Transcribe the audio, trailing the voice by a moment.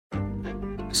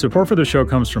Support for the show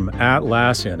comes from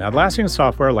Atlassian. Atlassian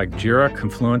software like Jira,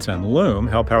 Confluence, and Loom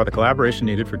help power the collaboration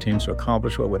needed for teams to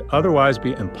accomplish what would otherwise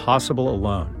be impossible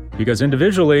alone. Because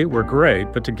individually, we're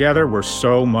great, but together, we're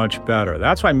so much better.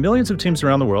 That's why millions of teams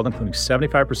around the world, including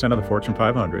 75% of the Fortune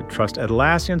 500, trust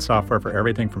Atlassian software for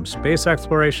everything from space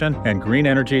exploration and green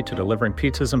energy to delivering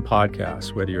pizzas and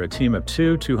podcasts. Whether you're a team of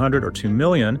 2, 200, or 2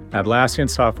 million, Atlassian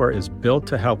software is built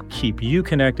to help keep you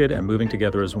connected and moving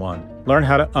together as one. Learn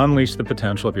how to unleash the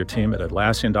potential of your team at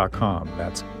Atlassian.com.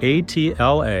 That's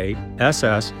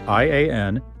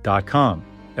Atlassian.com.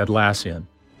 Atlassian.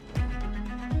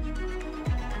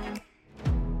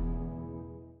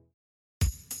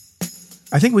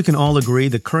 I think we can all agree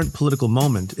the current political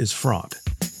moment is fraught.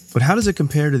 But how does it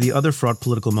compare to the other fraught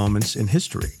political moments in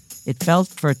history? It felt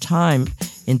for a time,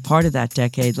 in part of that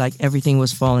decade, like everything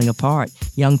was falling apart.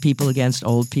 Young people against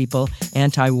old people,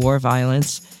 anti-war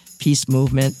violence, peace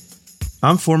movement.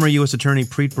 I'm former U.S. Attorney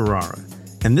Preet Bharara,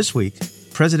 and this week,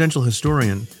 presidential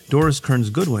historian Doris Kearns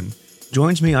Goodwin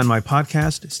joins me on my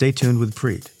podcast, Stay Tuned with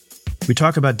Preet. We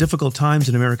talk about difficult times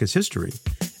in America's history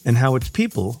and how its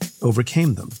people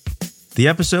overcame them. The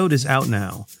episode is out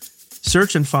now.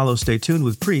 Search and follow Stay Tuned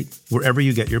with Preet wherever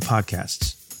you get your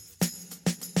podcasts.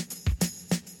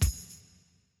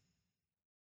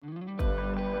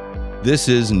 This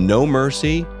is No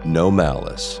Mercy, No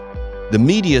Malice. The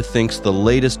media thinks the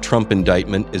latest Trump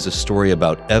indictment is a story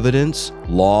about evidence,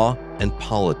 law, and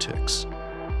politics.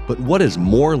 But what is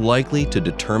more likely to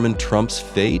determine Trump's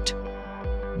fate?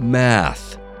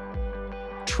 Math.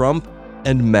 Trump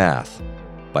and Math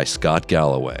by Scott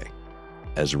Galloway,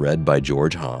 as read by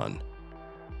George Hahn.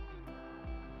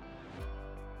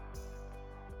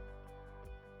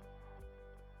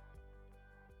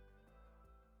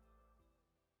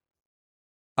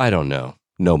 I don't know.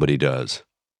 Nobody does.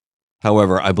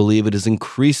 However, I believe it is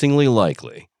increasingly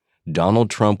likely Donald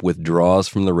Trump withdraws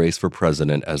from the race for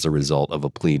president as a result of a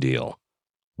plea deal.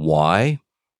 Why?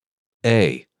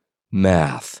 A.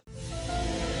 Math.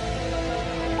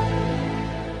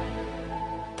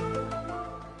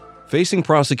 Facing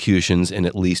prosecutions in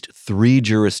at least 3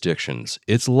 jurisdictions,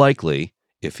 it's likely,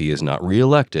 if he is not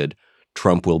reelected,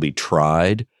 Trump will be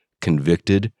tried,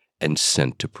 convicted, and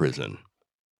sent to prison.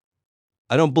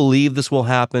 I don't believe this will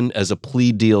happen, as a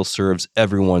plea deal serves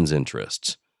everyone's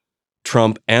interests.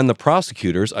 Trump and the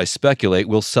prosecutors, I speculate,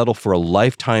 will settle for a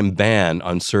lifetime ban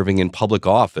on serving in public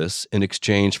office in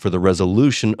exchange for the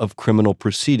resolution of criminal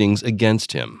proceedings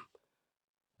against him.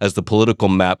 As the political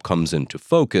map comes into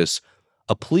focus,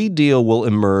 a plea deal will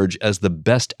emerge as the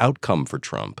best outcome for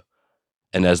Trump.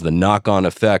 And as the knock-on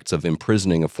effects of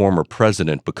imprisoning a former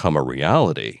president become a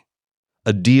reality,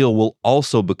 a deal will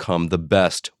also become the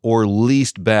best or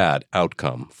least bad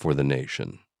outcome for the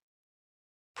nation.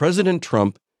 President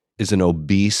Trump is an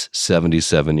obese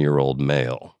 77-year-old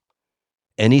male.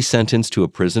 Any sentence to a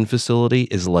prison facility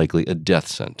is likely a death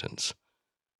sentence.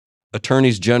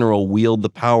 Attorneys general wield the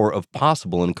power of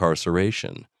possible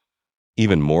incarceration.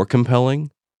 Even more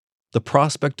compelling, the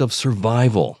prospect of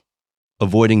survival,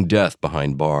 avoiding death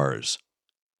behind bars.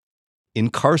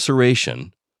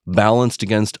 Incarceration, balanced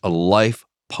against a life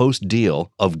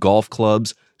post-deal of golf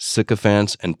clubs,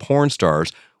 sycophants, and porn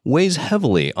stars, weighs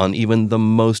heavily on even the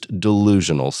most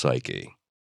delusional psyche.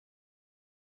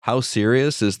 How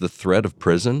serious is the threat of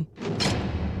prison?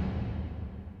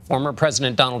 Former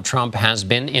President Donald Trump has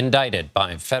been indicted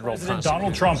by federal prosecutors.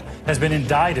 Donald Trump has been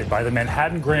indicted by the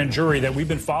Manhattan grand jury that we've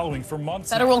been following for months.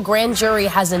 Federal grand jury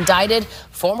has indicted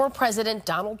former President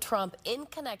Donald Trump in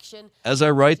connection. As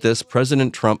I write this,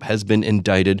 President Trump has been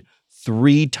indicted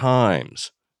 3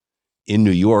 times. In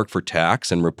New York for tax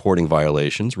and reporting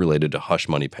violations related to hush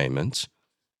money payments.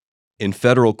 In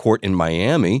federal court in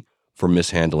Miami for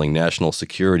mishandling national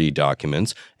security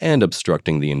documents and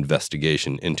obstructing the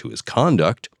investigation into his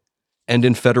conduct. And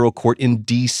in federal court in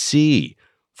D.C.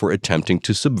 for attempting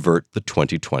to subvert the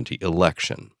 2020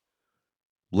 election.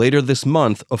 Later this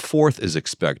month, a 4th is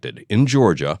expected in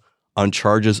Georgia on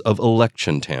charges of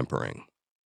election tampering.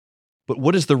 But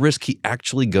what is the risk he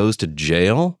actually goes to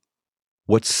jail?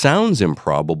 What sounds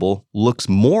improbable looks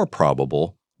more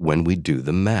probable when we do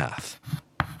the math.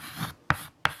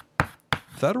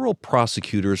 Federal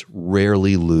prosecutors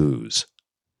rarely lose.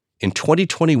 In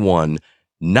 2021,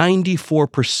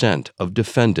 94% of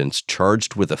defendants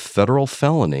charged with a federal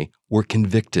felony were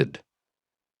convicted.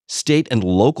 State and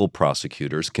local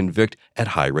prosecutors convict at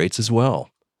high rates as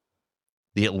well.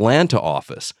 The Atlanta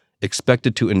office,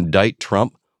 expected to indict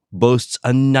Trump, boasts a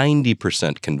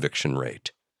 90% conviction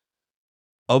rate.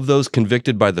 Of those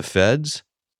convicted by the feds,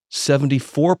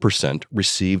 74%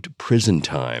 received prison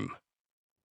time.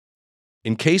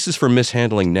 In cases for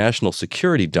mishandling national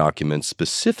security documents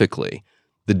specifically,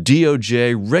 the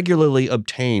DOJ regularly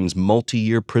obtains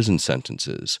multi-year prison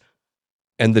sentences.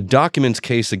 And the documents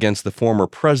case against the former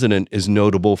president is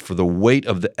notable for the weight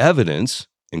of the evidence,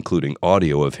 including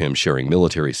audio of him sharing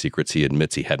military secrets he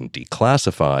admits he hadn't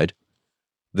declassified,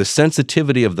 the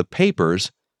sensitivity of the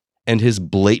papers, and his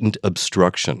blatant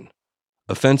obstruction,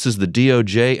 offenses the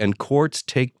DOJ and courts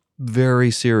take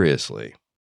very seriously.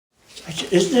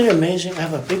 Isn't it amazing? I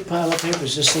have a big pile of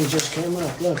papers. This thing just came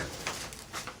up. Look.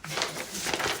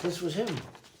 This was him.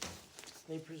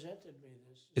 They presented me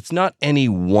this. It's not any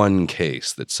one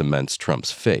case that cements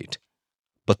Trump's fate,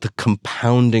 but the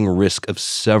compounding risk of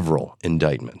several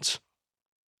indictments.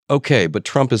 Okay, but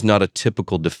Trump is not a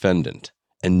typical defendant,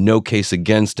 and no case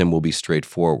against him will be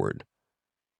straightforward.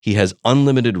 He has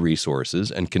unlimited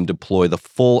resources and can deploy the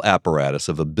full apparatus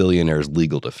of a billionaire's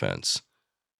legal defense.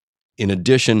 In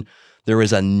addition, there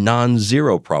is a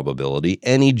non-zero probability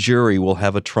any jury will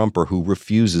have a Trumper who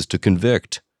refuses to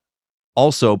convict.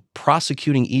 Also,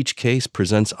 prosecuting each case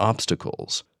presents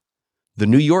obstacles. The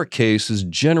New York case is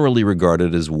generally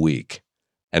regarded as weak,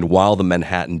 and while the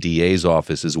Manhattan DA's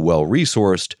office is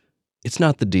well-resourced, it's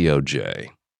not the DOJ.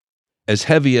 As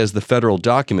heavy as the federal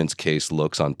documents case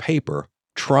looks on paper,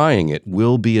 trying it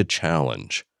will be a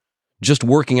challenge. Just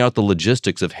working out the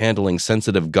logistics of handling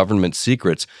sensitive government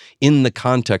secrets in the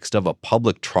context of a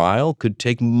public trial could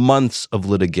take months of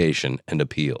litigation and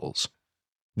appeals.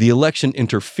 The election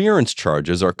interference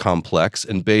charges are complex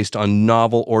and based on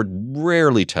novel or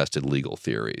rarely tested legal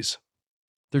theories.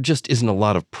 There just isn't a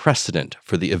lot of precedent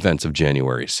for the events of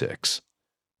January 6.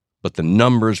 But the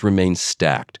numbers remain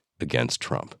stacked against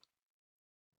Trump.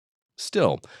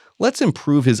 Still, let's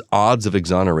improve his odds of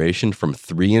exoneration from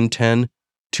 3 in 10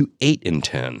 to 8 in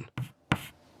 10.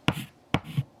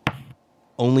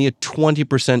 Only a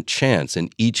 20% chance in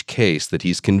each case that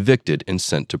he's convicted and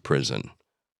sent to prison.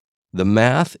 The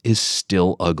math is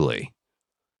still ugly.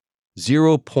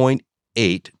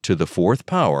 0.8 to the fourth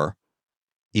power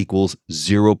equals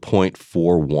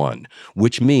 0.41,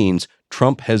 which means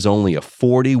Trump has only a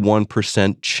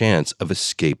 41% chance of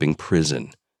escaping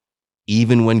prison,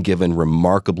 even when given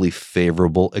remarkably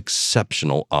favorable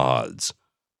exceptional odds.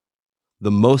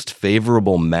 The most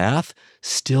favorable math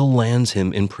still lands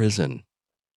him in prison.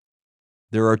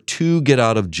 There are 2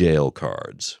 get-out-of-jail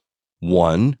cards.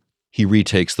 1, he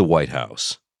retakes the White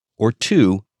House. Or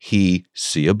 2, he,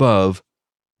 see above,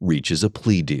 reaches a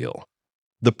plea deal.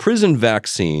 The prison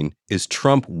vaccine is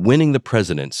Trump winning the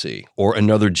presidency or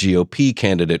another GOP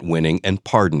candidate winning and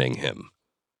pardoning him.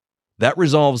 That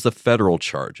resolves the federal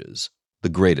charges, the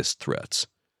greatest threats.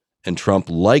 And Trump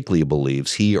likely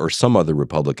believes he or some other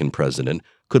Republican president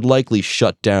could likely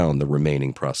shut down the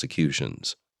remaining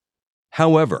prosecutions.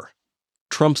 However,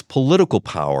 Trump's political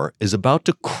power is about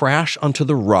to crash onto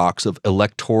the rocks of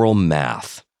electoral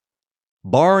math.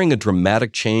 Barring a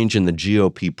dramatic change in the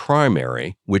GOP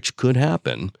primary, which could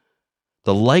happen,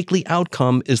 the likely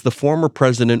outcome is the former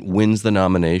president wins the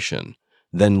nomination,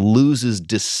 then loses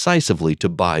decisively to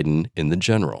Biden in the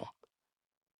general.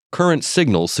 Current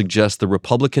signals suggest the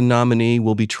Republican nominee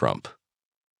will be Trump.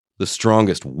 The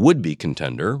strongest would-be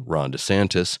contender, Ron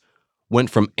DeSantis, went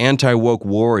from anti-woke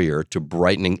warrior to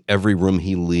brightening every room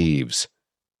he leaves.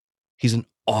 He's an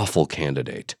awful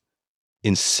candidate.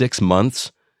 In 6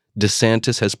 months,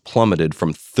 DeSantis has plummeted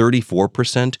from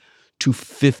 34% to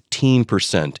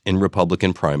 15% in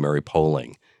Republican primary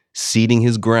polling, ceding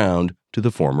his ground to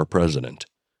the former president.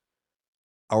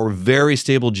 Our very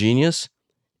stable genius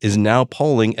is now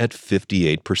polling at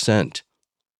 58%.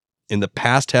 In the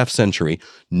past half-century,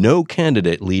 no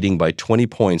candidate leading by 20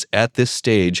 points at this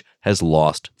stage has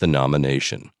lost the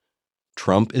nomination.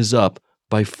 Trump is up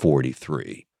by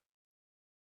 43.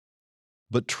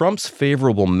 But Trump's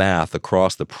favorable math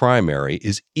across the primary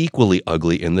is equally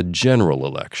ugly in the general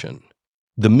election.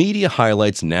 The media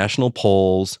highlights national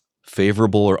polls,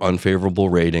 favorable or unfavorable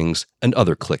ratings, and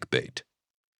other clickbait.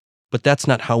 But that's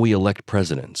not how we elect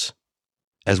presidents.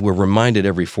 As we're reminded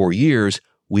every 4 years,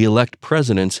 we elect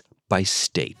presidents by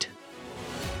state.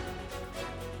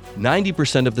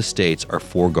 90% of the states are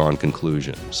foregone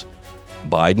conclusions.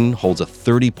 Biden holds a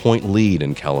 30-point lead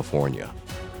in California.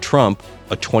 Trump,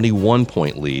 a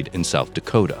 21-point lead in South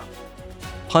Dakota.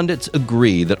 Pundits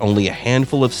agree that only a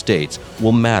handful of states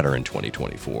will matter in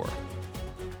 2024.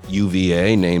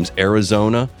 UVA names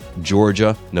Arizona,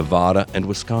 Georgia, Nevada, and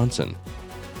Wisconsin.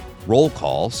 Roll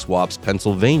Call swaps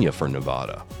Pennsylvania for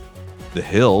Nevada. The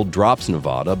Hill drops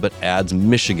Nevada but adds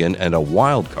Michigan and a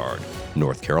wild card,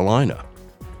 North Carolina.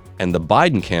 And the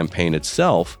Biden campaign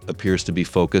itself appears to be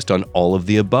focused on all of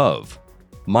the above,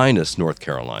 minus North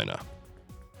Carolina.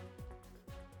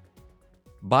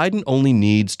 Biden only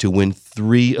needs to win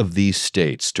 3 of these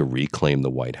states to reclaim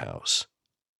the White House: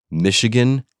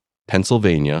 Michigan,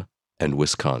 Pennsylvania, and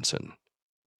Wisconsin.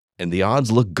 And the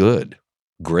odds look good,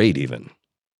 great even.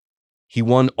 He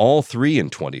won all 3 in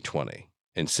 2020,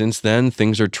 and since then,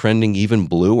 things are trending even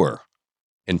bluer.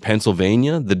 In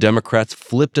Pennsylvania, the Democrats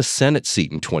flipped a Senate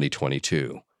seat in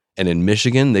 2022, and in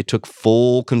Michigan, they took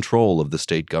full control of the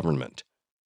state government.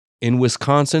 In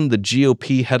Wisconsin, the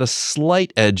GOP had a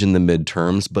slight edge in the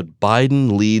midterms, but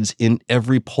Biden leads in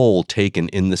every poll taken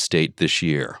in the state this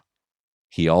year.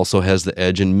 He also has the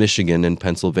edge in Michigan and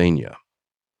Pennsylvania.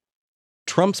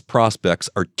 Trump's prospects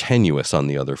are tenuous on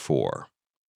the other 4.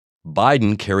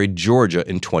 Biden carried Georgia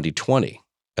in 2020,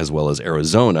 as well as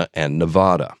Arizona and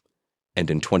Nevada.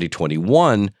 And in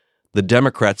 2021, the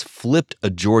Democrats flipped a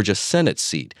Georgia Senate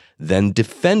seat, then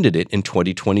defended it in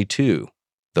 2022,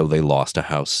 though they lost a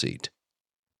House seat.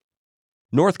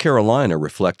 North Carolina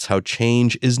reflects how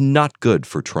change is not good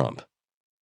for Trump.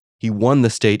 He won the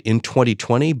state in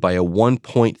 2020 by a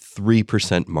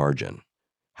 1.3% margin.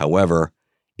 However,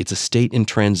 it's a state in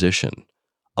transition,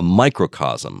 a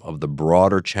microcosm of the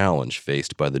broader challenge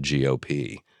faced by the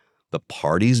GOP. The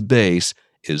party's base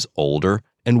is older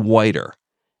and whiter,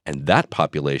 and that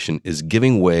population is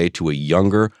giving way to a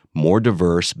younger, more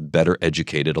diverse, better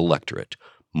educated electorate,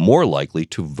 more likely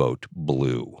to vote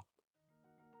blue.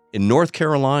 In North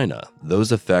Carolina,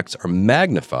 those effects are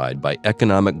magnified by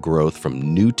economic growth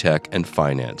from new tech and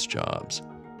finance jobs.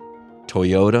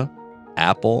 Toyota,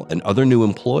 Apple, and other new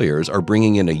employers are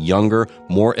bringing in a younger,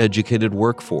 more educated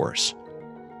workforce.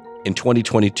 In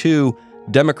 2022,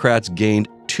 Democrats gained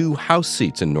 2 House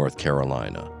seats in North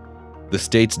Carolina. The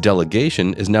state's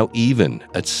delegation is now even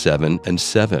at 7 and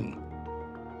 7.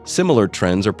 Similar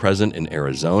trends are present in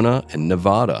Arizona and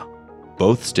Nevada.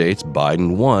 Both states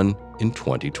Biden won in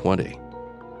 2020.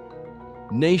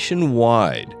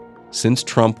 Nationwide, since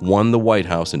Trump won the White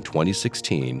House in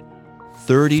 2016,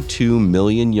 32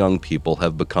 million young people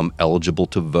have become eligible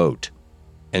to vote,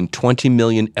 and 20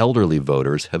 million elderly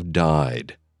voters have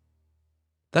died.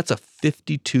 That's a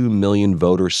 52 million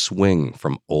voter swing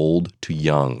from old to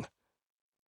young.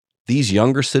 These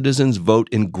younger citizens vote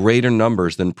in greater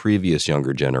numbers than previous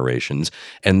younger generations,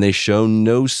 and they show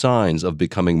no signs of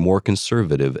becoming more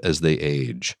conservative as they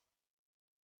age.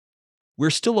 We're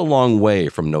still a long way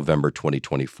from November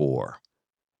 2024,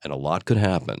 and a lot could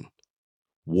happen.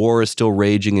 War is still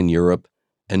raging in Europe,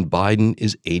 and Biden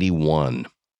is 81.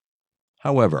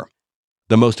 However,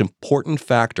 the most important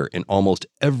factor in almost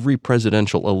every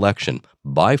presidential election,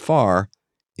 by far,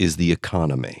 is the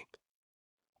economy.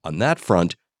 On that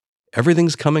front,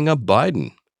 everything's coming up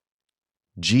Biden.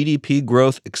 GDP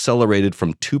growth accelerated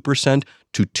from 2%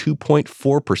 to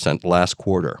 2.4% last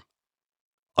quarter.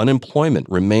 Unemployment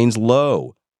remains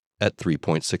low at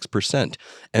 3.6%,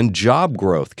 and job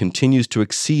growth continues to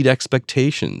exceed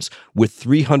expectations, with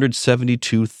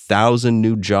 372,000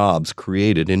 new jobs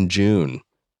created in June.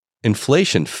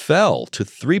 Inflation fell to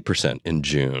 3% in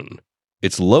June,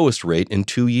 its lowest rate in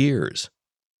 2 years.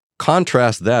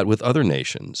 Contrast that with other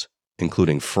nations,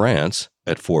 including France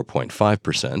at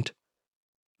 4.5%,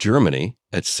 Germany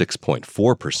at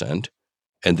 6.4%,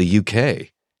 and the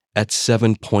UK at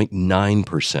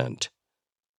 7.9%.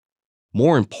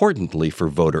 More importantly for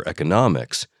voter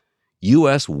economics,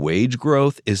 U.S. wage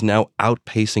growth is now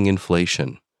outpacing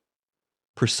inflation.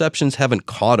 Perceptions haven't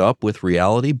caught up with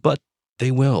reality, but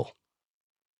they will.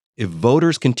 If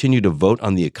voters continue to vote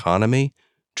on the economy,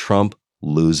 Trump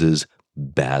loses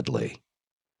badly.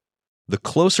 The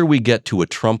closer we get to a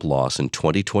Trump loss in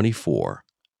 2024,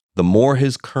 the more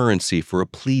his currency for a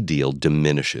plea deal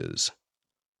diminishes.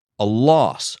 A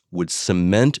loss would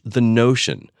cement the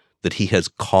notion that he has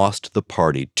cost the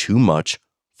party too much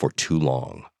for too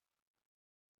long.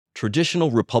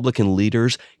 Traditional Republican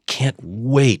leaders can't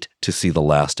wait to see the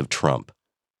last of Trump,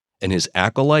 and his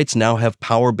acolytes now have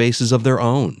power bases of their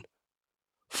own.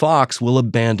 Fox will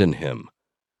abandon him.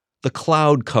 The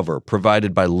cloud cover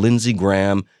provided by Lindsey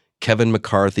Graham, Kevin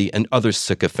McCarthy, and other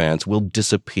sycophants will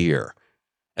disappear,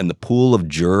 and the pool of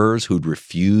jurors who'd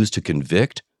refuse to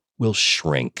convict will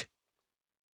shrink.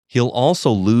 He'll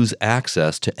also lose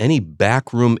access to any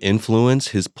backroom influence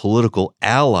his political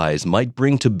allies might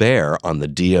bring to bear on the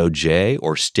DOJ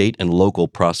or state and local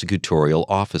prosecutorial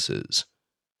offices.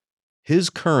 His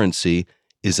currency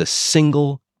is a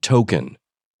single token: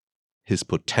 his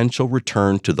potential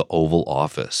return to the Oval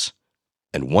Office.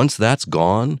 And once that's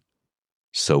gone,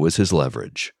 so is his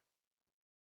leverage.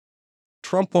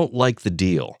 Trump won't like the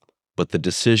deal, but the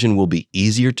decision will be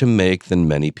easier to make than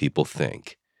many people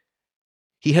think.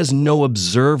 He has no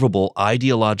observable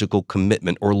ideological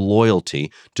commitment or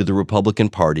loyalty to the Republican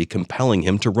Party compelling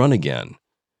him to run again.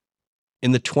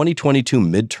 In the 2022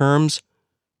 midterms,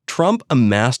 Trump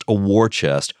amassed a war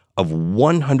chest of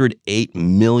 $108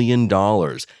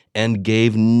 million and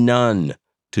gave none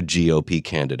to GOP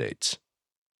candidates.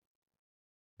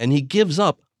 And he gives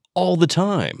up all the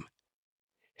time.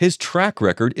 His track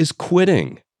record is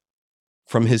quitting.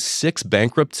 From his 6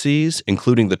 bankruptcies,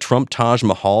 including the Trump Taj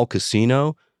Mahal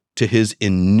Casino, to his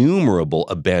innumerable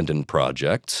abandoned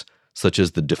projects, such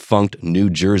as the defunct New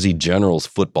Jersey Generals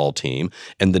football team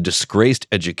and the disgraced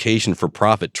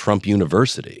education-for-profit Trump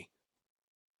University.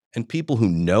 And people who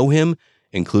know him,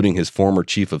 including his former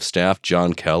chief of staff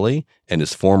John Kelly and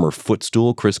his former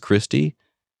footstool Chris Christie,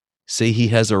 say he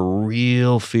has a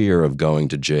real fear of going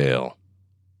to jail.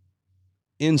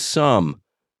 In sum,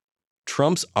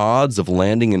 Trump's odds of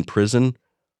landing in prison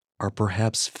are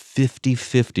perhaps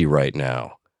 50-50 right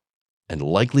now, and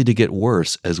likely to get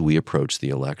worse as we approach the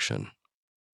election.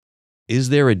 Is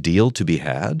there a deal to be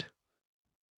had?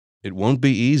 It won't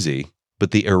be easy,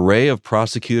 but the array of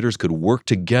prosecutors could work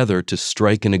together to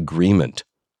strike an agreement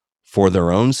for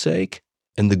their own sake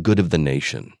and the good of the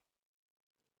nation.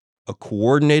 A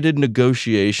coordinated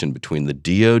negotiation between the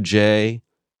DOJ,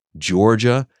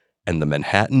 Georgia, and the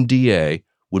Manhattan DA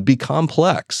would be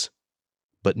complex,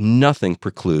 but nothing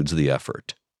precludes the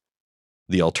effort.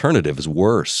 The alternative is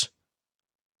worse.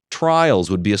 Trials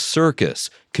would be a circus,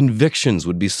 convictions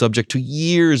would be subject to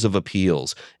years of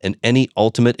appeals, and any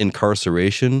ultimate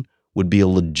incarceration would be a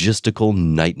logistical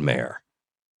nightmare.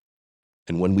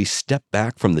 And when we step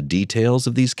back from the details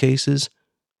of these cases,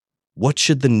 what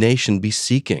should the nation be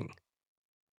seeking?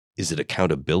 Is it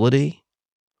accountability,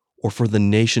 or for the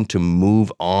nation to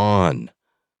move on?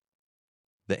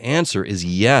 The answer is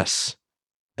yes,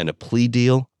 and a plea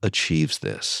deal achieves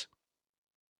this.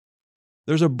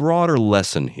 There's a broader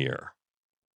lesson here.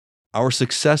 Our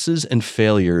successes and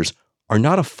failures are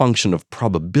not a function of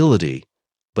probability,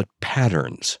 but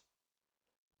patterns.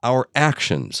 Our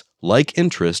actions, like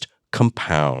interest,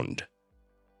 compound.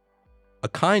 A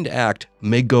kind act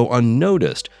may go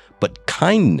unnoticed, but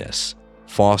kindness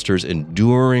fosters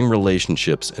enduring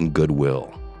relationships and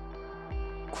goodwill.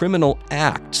 Criminal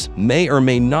acts may or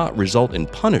may not result in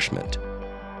punishment,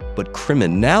 but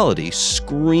criminality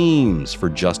screams for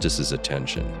justice's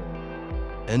attention.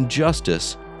 And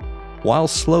justice, while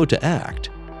slow to act,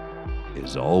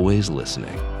 is always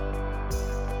listening.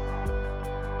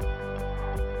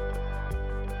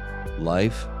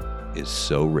 Life is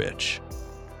so rich.